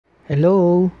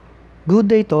Hello, good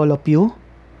day to all of you.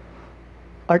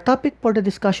 Our topic for the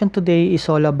discussion today is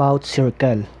all about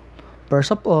circle. First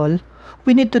of all,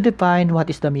 we need to define what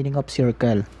is the meaning of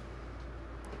circle.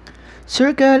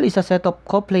 Circle is a set of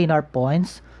coplanar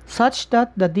points such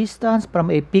that the distance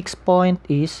from a fixed point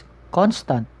is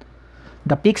constant.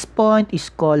 The fixed point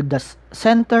is called the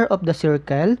center of the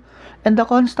circle, and the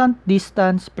constant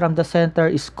distance from the center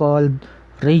is called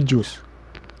radius.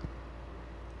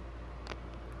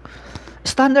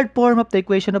 Standard form of the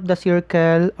equation of the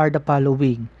circle are the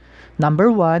following.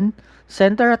 Number 1,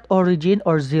 center at origin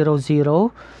or 0,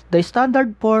 0. The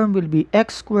standard form will be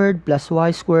x squared plus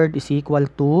y squared is equal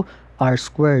to r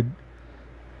squared.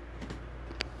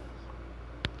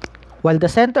 While the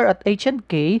center at h and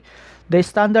k, the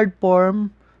standard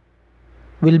form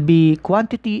will be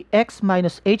quantity x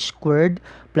minus h squared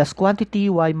plus quantity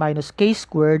y minus k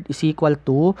squared is equal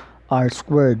to r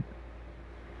squared.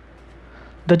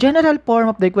 The general form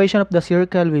of the equation of the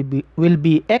circle will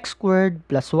be x squared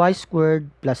plus y squared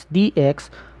plus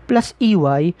dx plus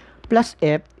ey plus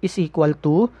f is equal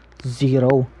to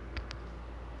 0.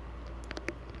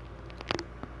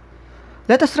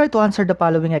 Let us try to answer the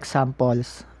following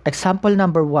examples. Example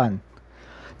number 1.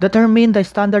 Determine the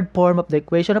standard form of the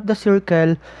equation of the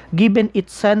circle given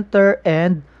its center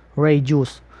and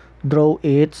radius. Draw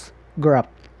its graph.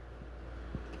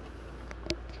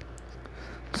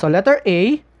 So letter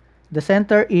A, the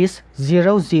center is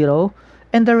 0, 0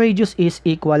 and the radius is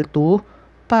equal to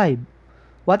 5.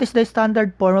 What is the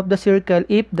standard form of the circle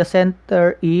if the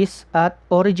center is at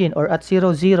origin or at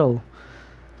 0, 0?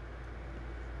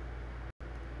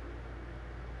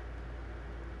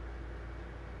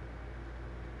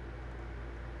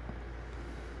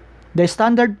 The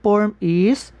standard form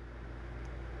is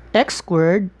x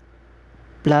squared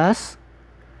plus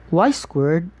y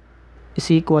squared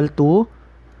is equal to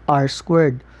r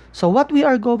squared. So what we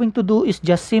are going to do is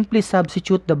just simply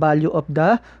substitute the value of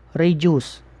the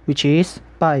radius, which is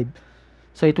 5.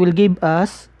 So it will give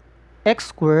us x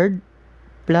squared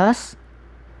plus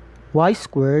y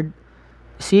squared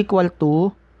is equal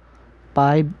to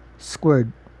 5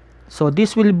 squared. So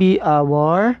this will be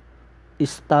our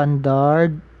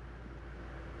standard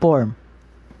form.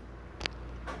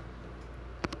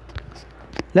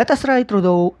 Let us try to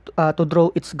draw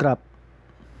its graph.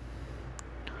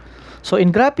 So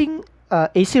in graphing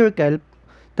a circle,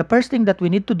 the first thing that we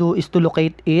need to do is to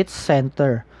locate its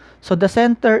center. So the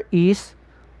center is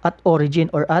at origin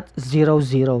or at 0,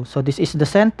 0. So this is the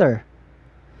center.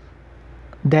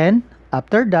 Then,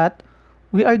 after that,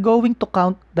 we are going to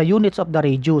count the units of the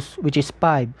radius, which is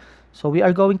 5. So we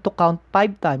are going to count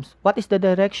 5 times. What is the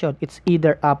direction? It's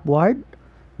either upward,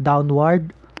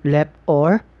 downward, left,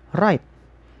 or right.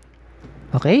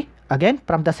 Okay? Again,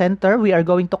 from the center, we are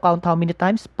going to count how many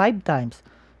times? 5 times.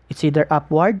 It's either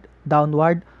upward,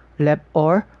 downward, left,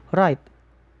 or right.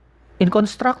 In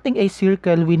constructing a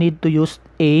circle, we need to use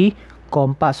a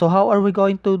compass. So how are we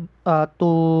going to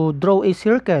draw a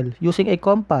circle using a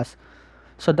compass?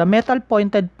 So the metal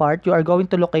pointed part, you are going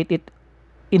to locate it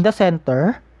in the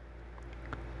center.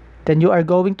 Then you are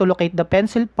going to locate the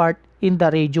pencil part in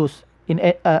the radius in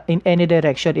any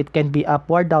direction. It can be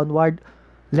upward, downward,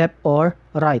 left, or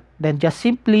right. Then just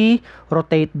simply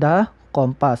rotate the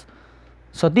compass.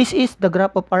 So this is the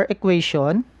graph of our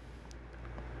equation,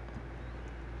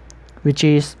 which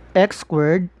is x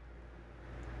squared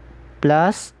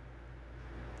plus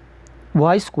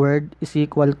y squared is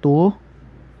equal to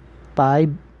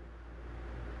 5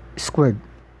 squared.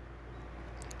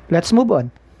 Let's move on.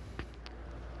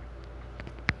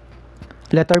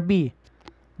 Letter B.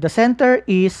 The center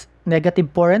is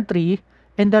 -4 and 3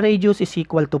 and the radius is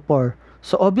equal to 4.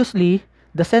 So obviously,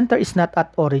 the center is not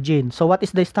at origin. So what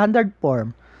is the standard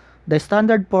form? The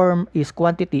standard form is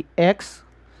quantity x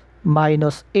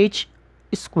minus h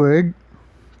squared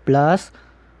plus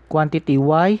quantity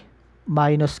y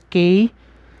minus k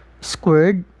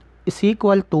squared is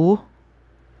equal to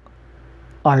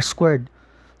r squared.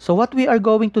 So what we are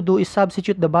going to do is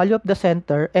substitute the value of the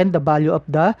center and the value of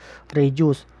the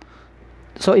radius.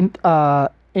 So in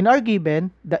our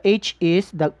given, the h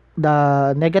is the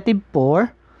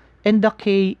 -4 and the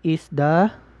k is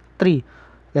the 3.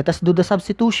 Let us do the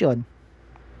substitution.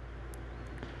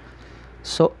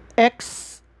 So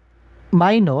x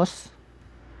minus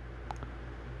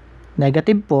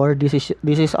 -4, this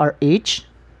is our h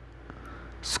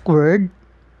squared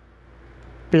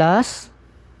plus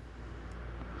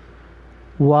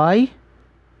y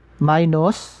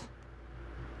minus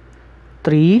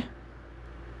 3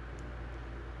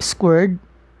 squared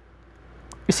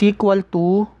is equal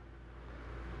to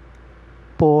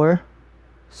 4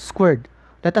 squared.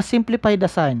 Let us simplify the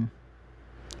sign.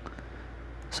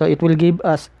 So it will give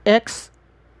us x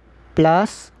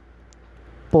plus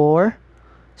 4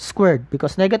 squared,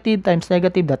 because negative times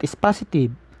negative, that is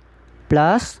positive,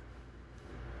 plus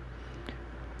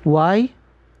y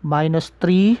minus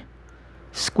 3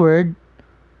 squared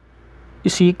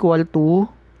is equal to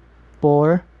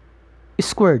 4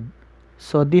 squared.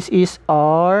 So this is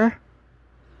our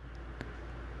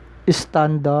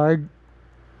standard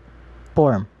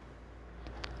form.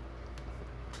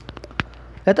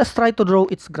 Let us try to draw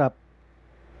its graph.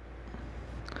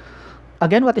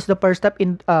 Again, what is the first step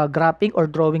in graphing or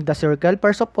drawing the circle?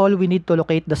 First of all, we need to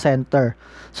locate the center.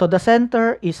 So the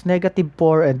center is negative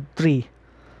 4 and 3.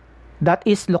 That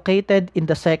is located in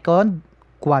the second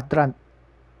quadrant.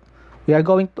 We are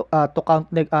going to count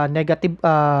negative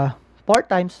 4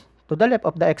 times to the left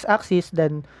of the x-axis,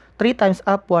 then 3 times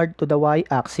upward to the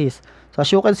y-axis. So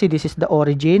as you can see, this is the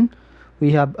origin.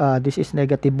 We have this is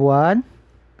negative 1,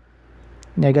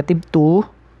 negative 2,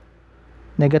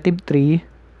 negative 3,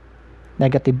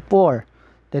 negative 4.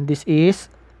 Then this is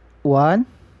 1,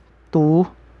 2,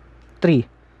 3.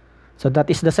 So that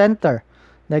is the center.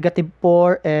 Negative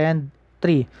 4 and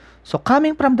 3. So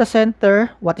coming from the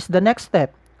center, what is the next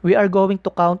step? We are going to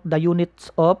count the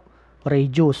units of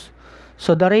radius.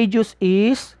 So the radius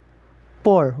is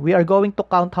 4. We are going to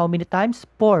count how many times?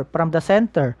 4 from the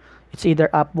center. It's either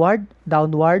upward,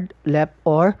 downward, left,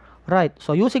 or right.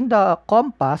 So using the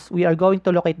compass, we are going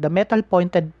to locate the metal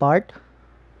pointed part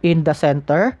in the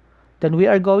center. Then we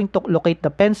are going to locate the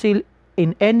pencil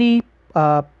in any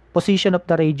position of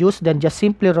the radius. Then just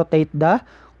simply rotate the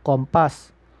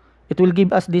compass. It will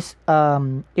give us this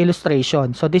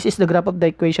illustration. So this is the graph of the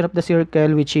equation of the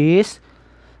circle, which is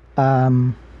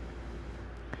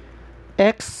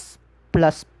x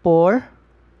plus 4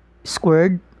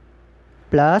 squared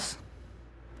plus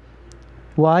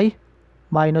y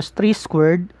minus 3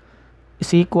 squared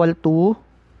is equal to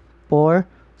 4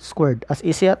 squared. As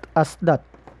easy as that.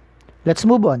 Let's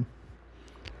move on.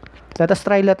 Let us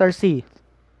try letter C.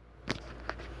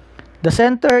 The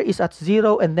center is at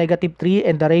 0 and negative 3,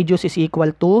 and the radius is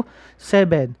equal to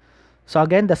 7. So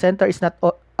again, the center is not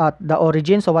at the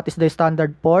origin. So what is the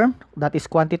standard form? That is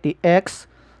quantity x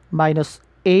minus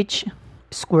h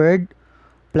squared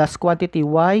plus quantity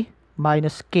y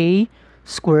minus k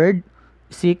squared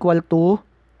is equal to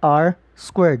r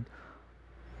squared.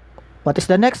 What is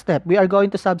the next step? We are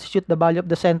going to substitute the value of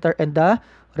the center and the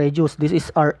radius. This is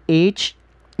our h,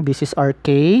 this is our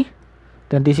k,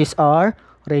 then this is our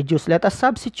radius. Let us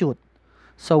substitute.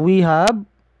 So we have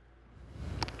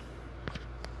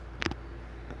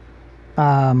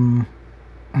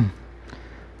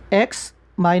x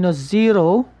minus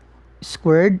 0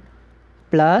 squared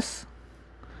plus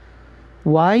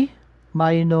y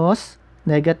minus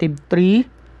negative 3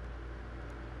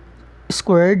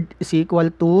 squared is equal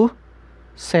to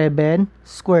 7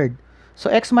 squared.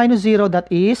 So x minus 0,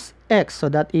 that is x. So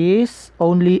that is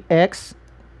only x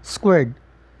squared.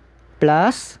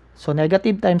 Plus, so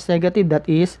negative times negative, that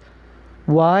is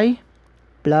y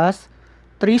plus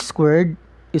 3 squared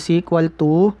is equal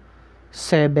to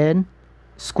 7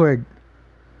 squared.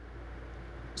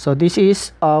 So this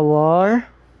is our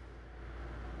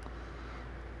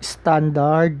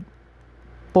standard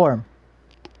form.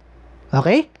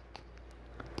 Okay?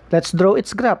 Let's draw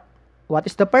its graph. What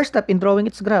is the first step in drawing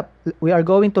its graph? We are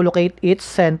going to locate its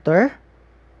center.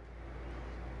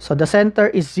 So the center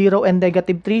is 0 and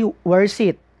negative 3. Where is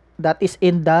it? That is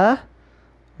in the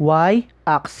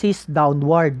y-axis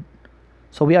downward.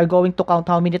 So we are going to count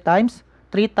how many times?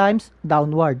 3 times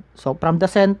downward. So from the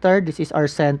center, this is our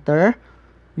center.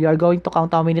 We are going to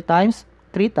count how many times?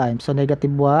 3 times. So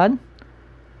negative 1,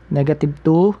 negative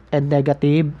 2, and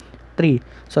negative 3.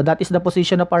 So that is the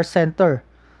position of our center.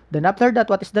 Then after that,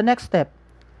 what is the next step?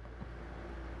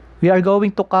 We are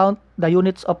going to count the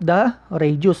units of the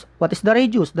radius. What is the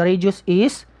radius? The radius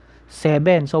is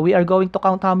 7. So we are going to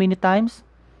count how many times?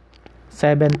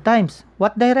 7 times.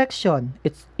 What direction?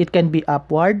 It can be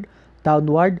upward,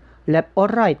 downward, left, or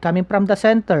right, coming from the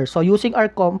center. So using our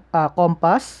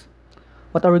compass,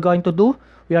 what are we going to do?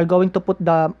 We are going to put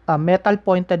the metal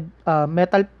pointed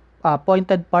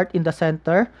part in the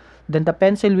center. Then the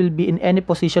pencil will be in any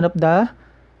position of the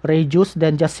radius.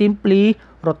 Then just simply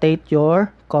rotate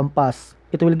your compass.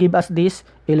 It will give us this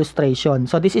illustration.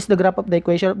 So this is the graph of the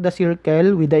equation of the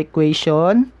circle with the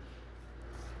equation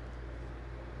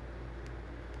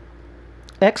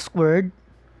x squared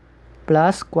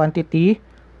plus quantity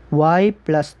y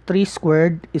plus 3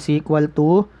 squared is equal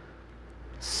to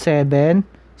 7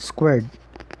 squared.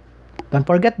 Don't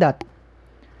forget that.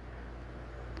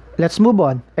 Let's move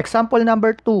on. Example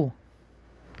number 2.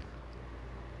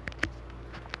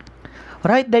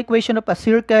 Write the equation of a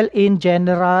circle in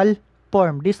general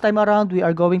form. This time around, we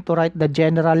are going to write the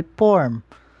general form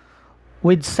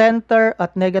with center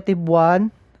at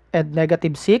 -1 and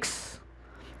 -6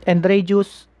 and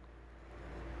radius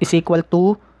is equal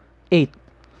to 8.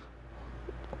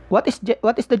 What is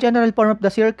the general form of the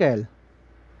circle?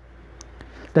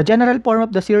 The general form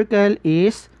of the circle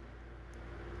is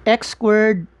x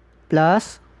squared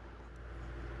plus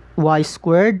y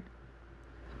squared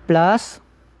plus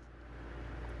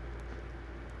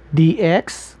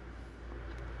dx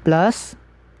plus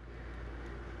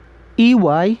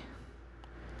ey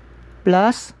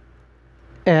plus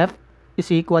f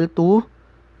is equal to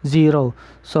 0.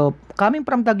 So, coming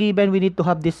from the given, we need to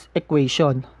have this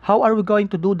equation. How are we going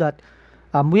to do that?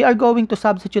 We are going to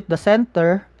substitute the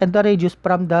center and the radius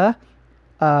from the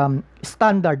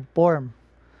standard form.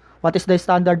 What is the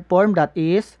standard form? That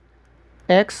is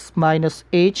x minus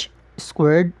h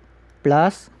squared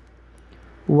plus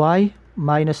y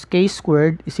minus k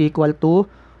squared is equal to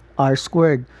r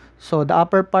squared. So, the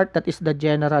upper part, that is the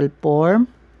general form.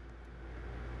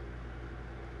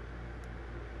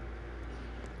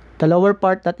 The lower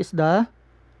part, that is the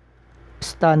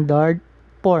standard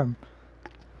form.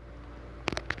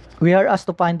 We are asked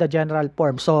to find the general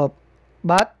form. So,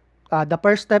 but the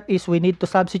first step is we need to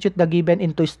substitute the given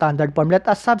into standard form. Let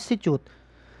us substitute.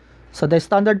 So, the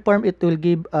standard form, it will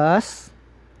give us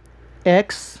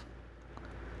x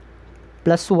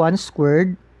plus 1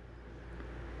 squared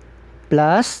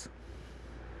plus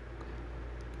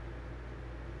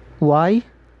y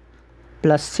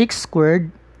plus 6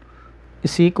 squared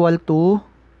is equal to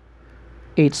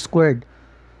 8 squared.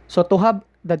 So, to have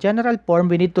the general form,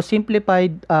 we need to simplify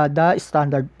the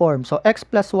standard form. So, x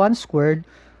plus 1 squared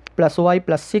plus y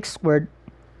plus 6 squared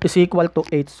is equal to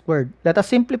 8 squared. Let us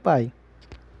simplify.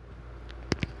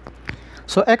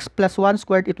 So, x plus 1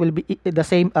 squared, it will be the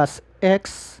same as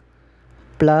x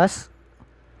plus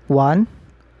 1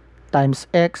 times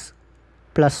x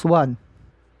plus 1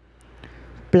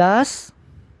 plus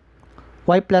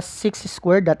y plus 6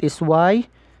 squared, that is y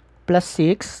plus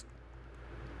 6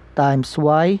 times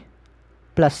y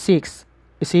plus 6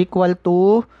 is equal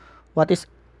to, what is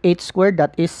 8 squared?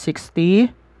 That is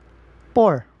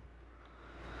 64.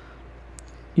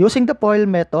 Using the FOIL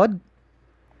method,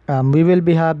 we will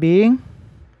be having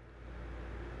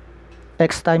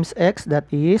x times x, that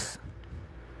is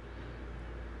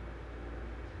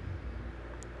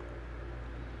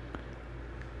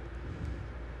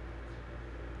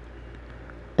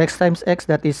x times x,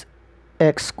 that is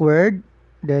x squared,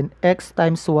 then x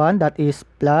times 1, that is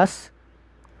plus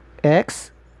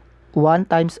x, 1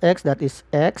 times x, that is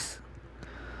x,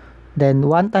 then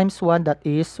 1 times 1, that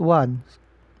is 1,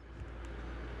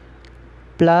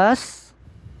 plus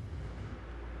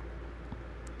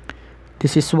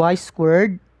this is y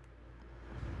squared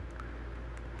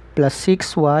plus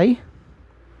 6y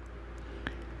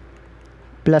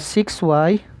plus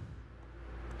 6y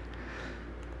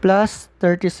plus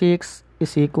 36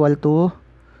 is equal to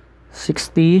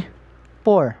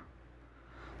 64.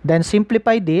 Then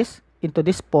simplify this into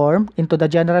this form, into the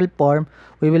general form.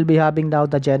 We will be having now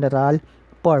the general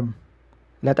form.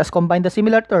 Let us combine the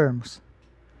similar terms.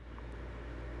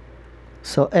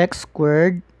 So, x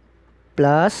squared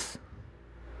plus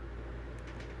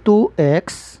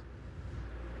 2x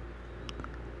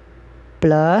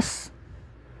plus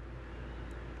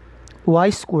y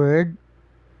squared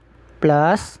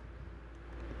plus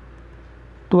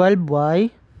 12y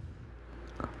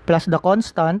plus the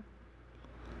constant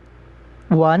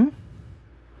 1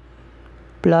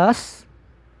 plus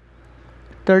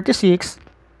 36.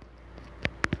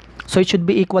 So it should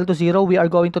be equal to 0. We are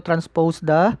going to transpose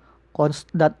the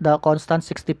constant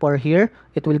 64 here.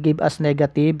 It will give us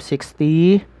negative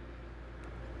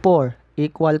 64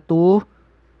 equal to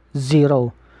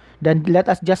 0. Then let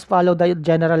us just follow the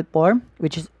general form,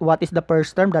 which is, what is the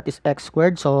first term? That is x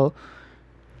squared. So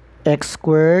x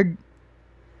squared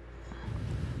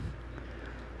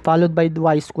followed by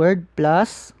y squared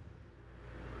plus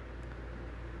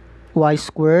y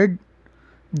squared,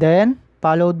 then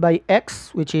followed by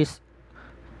x, which is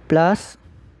plus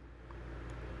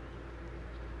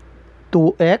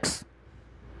 2x,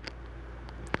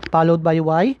 followed by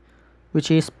y, which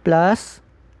is plus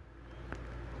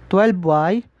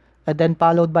 12y, and then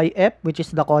followed by f, which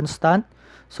is the constant.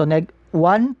 So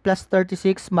 1 plus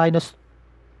 36 minus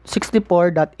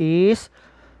 64, that is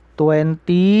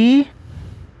 20.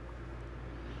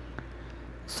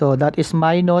 So that is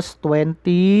minus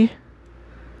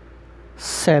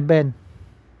 27.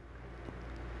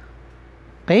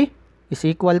 Okay, is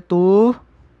equal to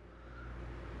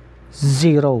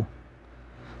 0.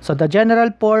 So the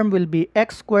general form will be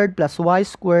x squared plus y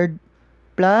squared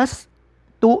plus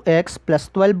 2x plus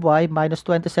 12y minus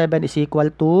 27 is equal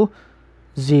to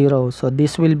 0. So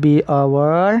this will be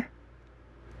our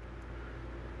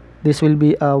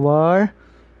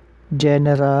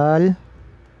general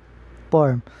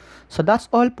form. So that's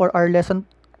all for our lesson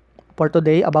for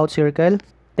today about circle.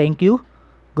 Thank you.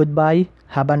 Goodbye.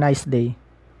 Have a nice day.